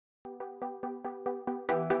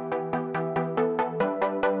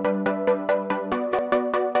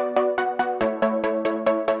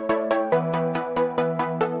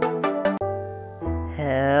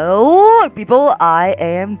people, I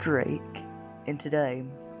am Drake, and today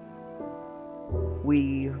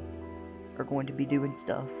we are going to be doing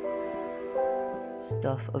stuff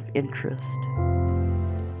of interest,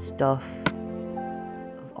 stuff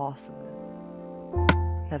of awesomeness.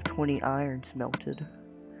 I have 20 iron smelted,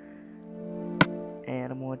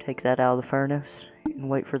 and I'm going to take that out of the furnace and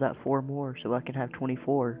wait for that 4 more so I can have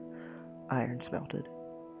 24 iron smelted.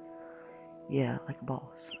 Yeah, like a boss.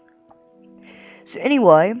 So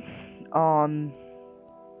anyway, I'm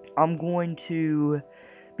going to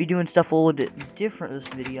be doing stuff a little bit different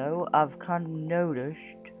this video. I've kind of noticed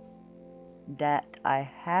that I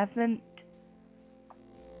haven't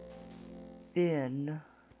been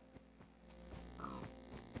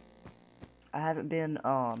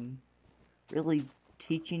really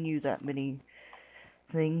teaching you that many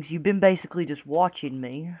things. You've been basically just watching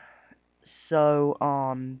me. So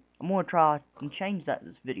I'm gonna try and change that in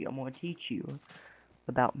this video. I'm gonna teach you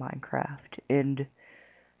about Minecraft and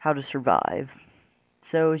how to survive.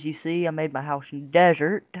 So as you see, I made my house in the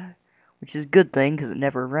desert, which is a good thing because it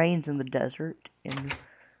never rains in the desert, and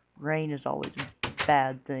rain is always a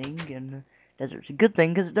bad thing, and desert's a good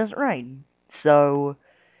thing because it doesn't rain. So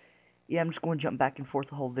yeah, I'm just going to jump back and forth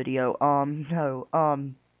the whole video.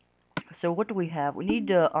 So what do we have? We need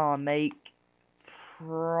to make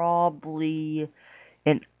probably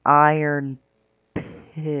an iron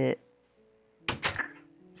pit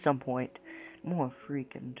some point. I'm gonna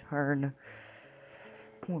freaking turn.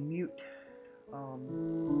 I'm gonna mute. I'm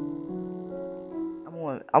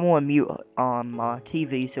gonna mute my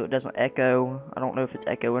TV so it doesn't echo. I don't know if it's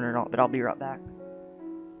echoing or not, but I'll be right back.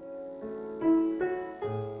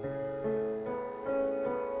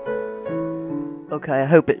 Okay, I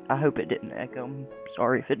hope it didn't echo. I'm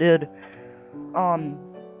sorry if it did. So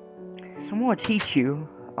I'm gonna teach you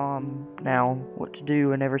now what to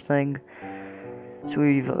do and everything. So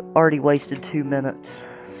we've already wasted 2 minutes.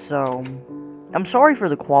 So I'm sorry for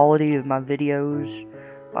the quality of my videos,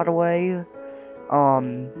 by the way.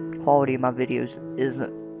 Quality of my videos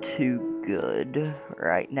isn't too good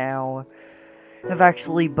right now. I've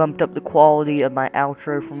actually bumped up the quality of my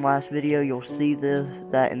outro from last video. You'll see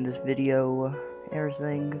that in this video,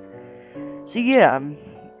 everything. So yeah,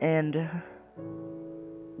 and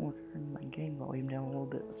I'll turn my game volume down a little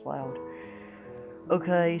bit. It's loud.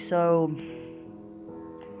 Okay, so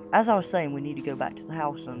as I was saying, we need to go back to the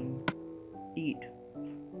house and eat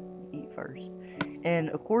first. And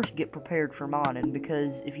of course get prepared for mining,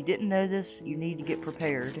 because if you didn't know this, you need to get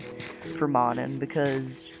prepared for mining, because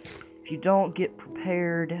if you don't get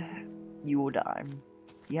prepared, you will die.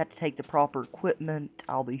 You have to take the proper equipment.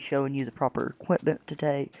 I'll be showing you the proper equipment to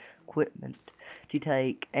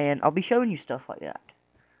take, and I'll be showing you stuff like that.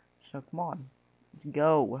 So come on, let's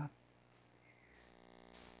go.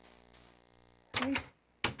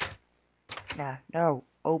 Nah, no,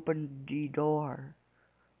 open the door.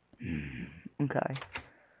 Okay.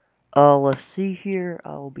 Let's see here.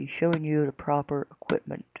 I'll be showing you the proper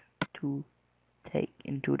equipment to take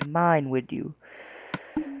into the mine with you,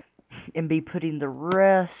 and be putting the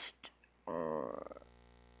rest.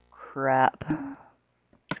 Crap. I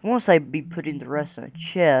want to say be putting the rest in a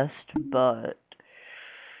chest, but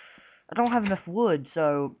I don't have enough wood.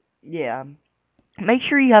 So yeah, make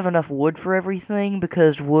sure you have enough wood for everything,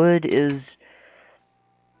 because wood is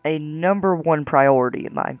a #1 priority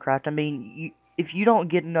in Minecraft. I mean, if you don't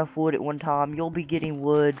get enough wood at one time, you'll be getting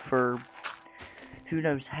wood for who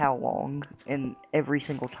knows how long, and every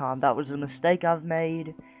single time. That was a mistake I've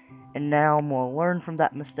made, and now I'm going to learn from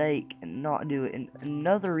that mistake and not do it. And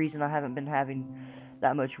another reason I haven't been having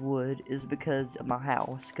that much wood is because of my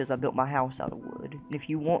house, because I built my house out of wood. And if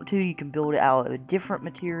you want to, you can build it out of a different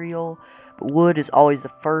material, but wood is always the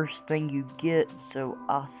first thing you get, so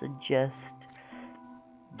I suggest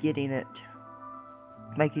getting it,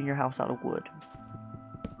 making your house out of wood.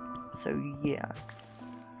 So yeah,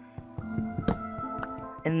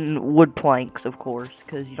 and wood planks, of course,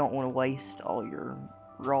 because you don't want to waste all your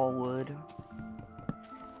raw wood,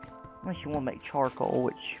 unless you want to make charcoal,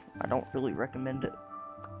 which I don't really recommend it,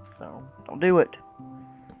 so don't do it.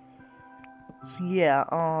 So yeah,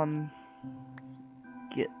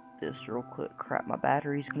 get this real quick. Crap, my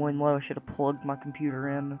battery's going low. I should have plugged my computer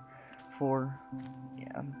in for,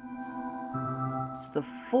 yeah. It's the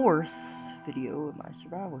 4th video of my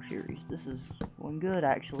survival series. This is going good,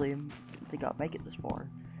 actually. I didn't think I'd make it this far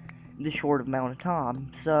in this short amount of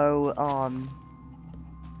time. So,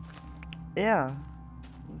 yeah,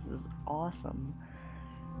 this is awesome.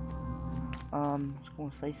 I was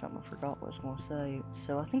going to say something, I forgot what I was going to say.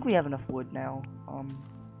 So, I think we have enough wood now.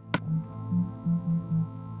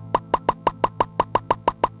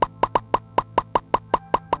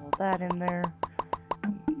 that in there.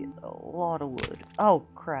 Get a lot of wood. Oh,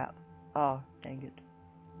 crap. Oh, dang it.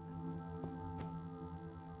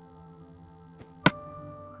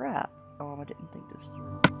 Crap. I didn't think this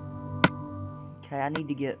through. Okay, I need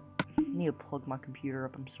to plug my computer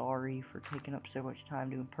up. I'm sorry for taking up so much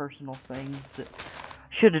time doing personal things that I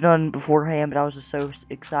should have done beforehand, but I was just so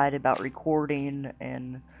excited about recording,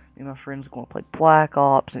 and me and my friends are going to play Black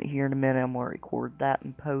Ops, and here in a minute I'm going to record that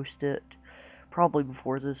and post it, probably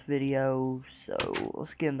before this video. So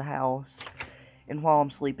let's get in the house, and while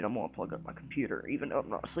I'm sleeping I'm going to plug up my computer, even though I'm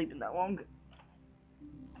not sleeping that long.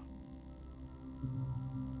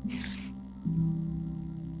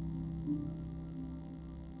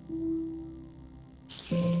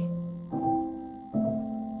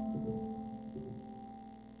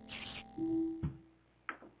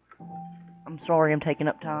 I'm sorry I'm taking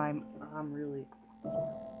up time. I'm really...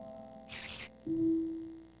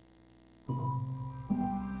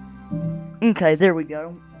 Okay, there we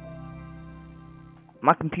go.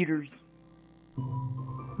 My computer's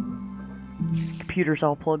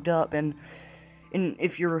all plugged up, and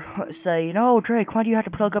if you're saying, "Oh, Drake, why do you have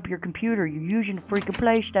to plug up your computer? You're using a freaking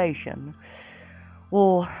PlayStation."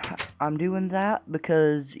 Well, I'm doing that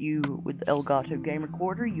because with the Elgato Game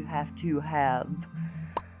Recorder, you have to have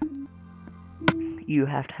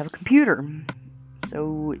a computer.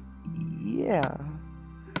 So, yeah,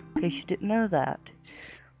 in case you didn't know that,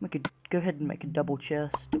 we could go ahead and make a double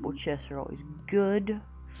chest. Double chests are always good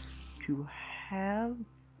to have.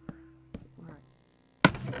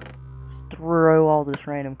 Throw all this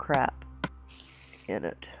random crap in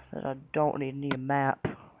it that I don't need a map.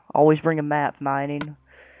 Always bring a map mining.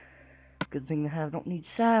 Good thing to have. Don't need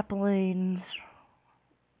saplings.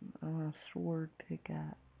 Sword,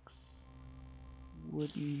 pickaxe,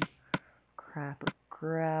 wooden crap, or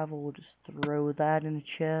gravel. Just throw that in a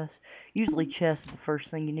chest. Usually chest is the first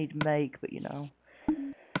thing you need to make, but you know.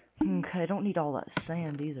 Okay, don't need all that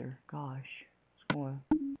sand either. Gosh.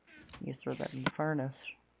 You throw that in the furnace.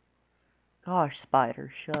 Gosh,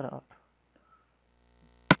 spider, shut up.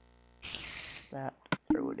 That,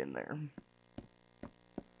 throw it in there. So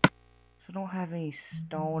I don't have any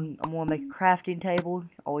stone. I'm gonna make a crafting table.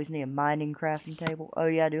 Always need a mining crafting table. Oh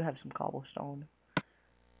yeah, I do have some cobblestone.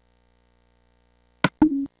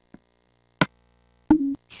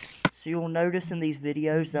 So you'll notice in these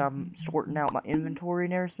videos that I'm sorting out my inventory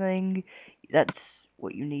and everything. That's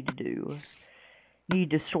what you need to do. You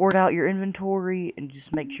need to sort out your inventory and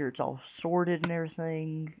just make sure it's all sorted and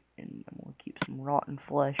everything. And I'm gonna keep some rotten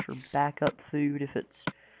flesh for backup food if it's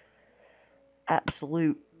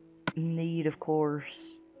absolute need, of course.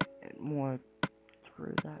 And I'm gonna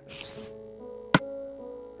throw that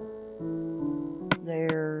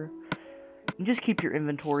there. And just keep your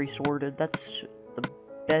inventory sorted. That's the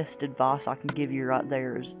best advice I can give you right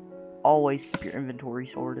there, is always keep your inventory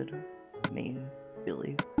sorted. I mean,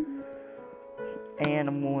 really. And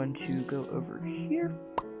I'm going to go over here.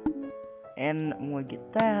 And I'm going to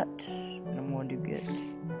get that. And I'm going to get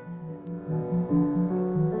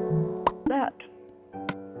that.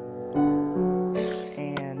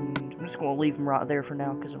 And I'm just going to leave them right there for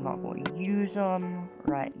now because I'm not going to use them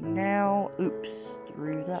right now. Oops,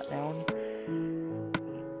 threw that down.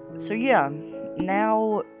 So yeah,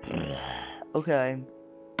 now, okay,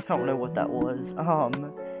 I don't know what that was.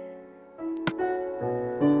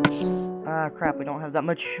 Crap, we don't have that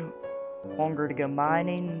much longer to go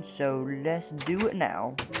mining, so let's do it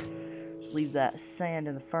now. Let's leave that sand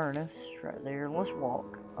in the furnace right there, and let's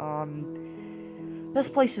walk.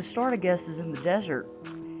 Best place to start, I guess, is in the desert.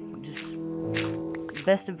 Just,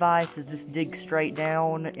 best advice is just dig straight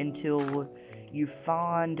down until you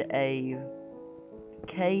find a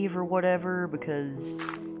cave or whatever, because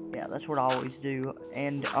yeah, that's what I always do.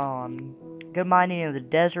 And go mining in the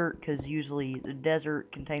desert, because usually the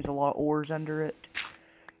desert contains a lot of ores under it.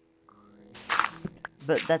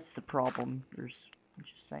 But that's the problem. There's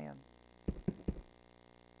just sand.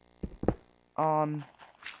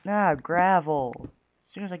 Gravel.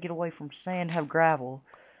 As soon as I get away from sand, have gravel.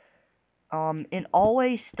 And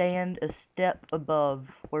always stand a step above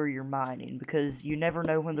where you're mining, because you never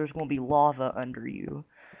know when there's going to be lava under you.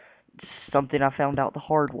 It's something I found out the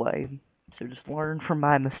hard way. So just learn from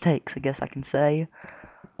my mistakes, I guess I can say.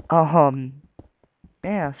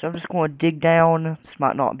 Yeah, so I'm just going to dig down. This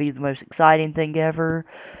might not be the most exciting thing ever,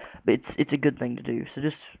 but it's a good thing to do. So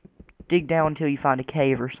just dig down until you find a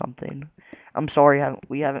cave or something. I'm sorry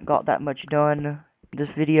we haven't got that much done in this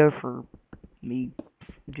video for me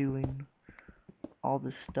doing all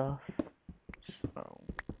this stuff. So,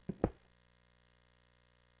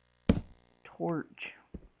 torch.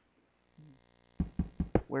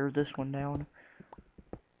 Wear this one down.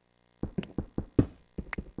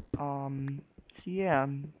 So yeah.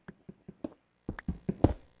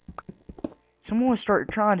 So I'm gonna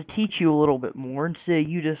start trying to teach you a little bit more instead of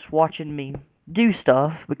you just watching me do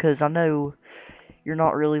stuff, because I know you're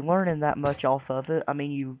not really learning that much off of it. I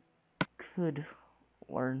mean, you could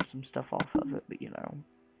learn some stuff off of it, but you know,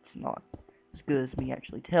 it's not as good as me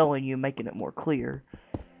actually telling you and making it more clear.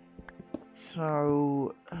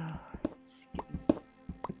 So,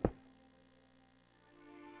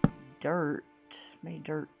 dirt, maybe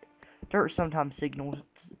dirt sometimes signals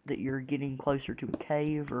that you're getting closer to a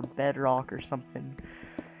cave or bedrock or something.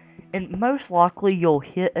 And most likely you'll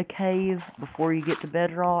hit a cave before you get to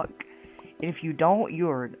bedrock. And if you don't,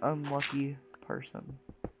 you're an unlucky person.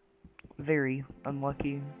 Very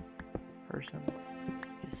unlucky person.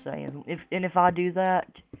 Just saying. If I do that,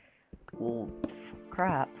 well,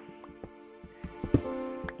 crap.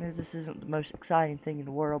 This isn't the most exciting thing in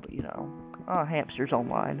the world, but you know. Oh, hamsters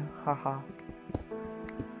online. Haha.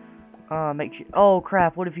 Make sure. Oh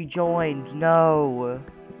crap! What if he joins? No.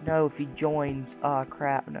 No, if he joins. Ah,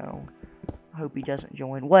 crap. No. I hope he doesn't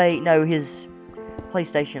join. Wait, no. His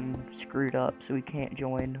PlayStation screwed up, so he can't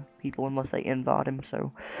join people unless they invite him.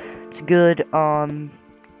 So it's good.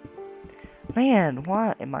 Man,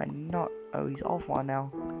 why am I not? Oh, he's offline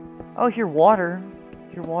now. Oh, I hear water.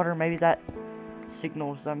 Hear water. Maybe that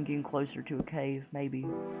signals that I'm getting closer to a cave. Maybe.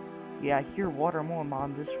 Yeah, I hear water. I'm on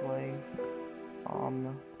mine this way.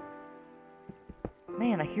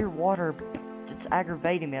 Man, I hear water. It's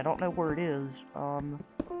aggravating me. I don't know where it is. I'll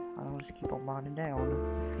just keep on mining down.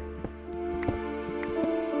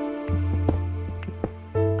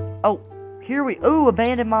 Oh, here we. Ooh,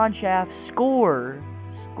 abandoned mine shaft. Score.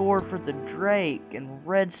 Score for the Drake and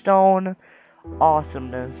redstone.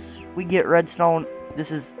 Awesomeness. We get redstone. This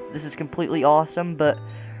is completely awesome. But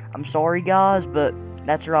I'm sorry, guys, but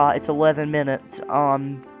that's right. It's 11 minutes.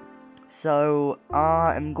 So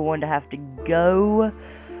I am going to have to go.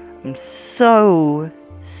 I'm so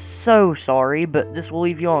sorry, but this will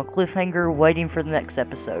leave you on a cliffhanger waiting for the next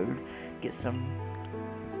episode. Get some.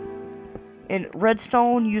 And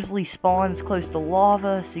redstone usually spawns close to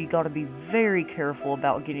lava, so you gotta be very careful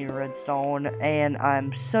about getting redstone. And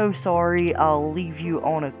I'm so sorry. I'll leave you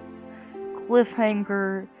on a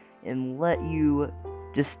cliffhanger and let you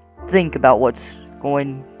just think about what's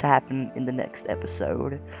going to happen in the next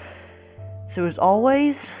episode. So as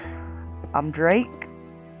always, I'm Drake,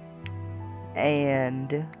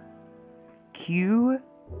 and cue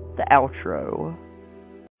the outro.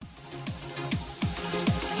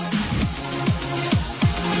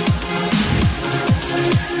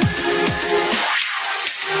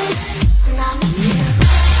 Namaste.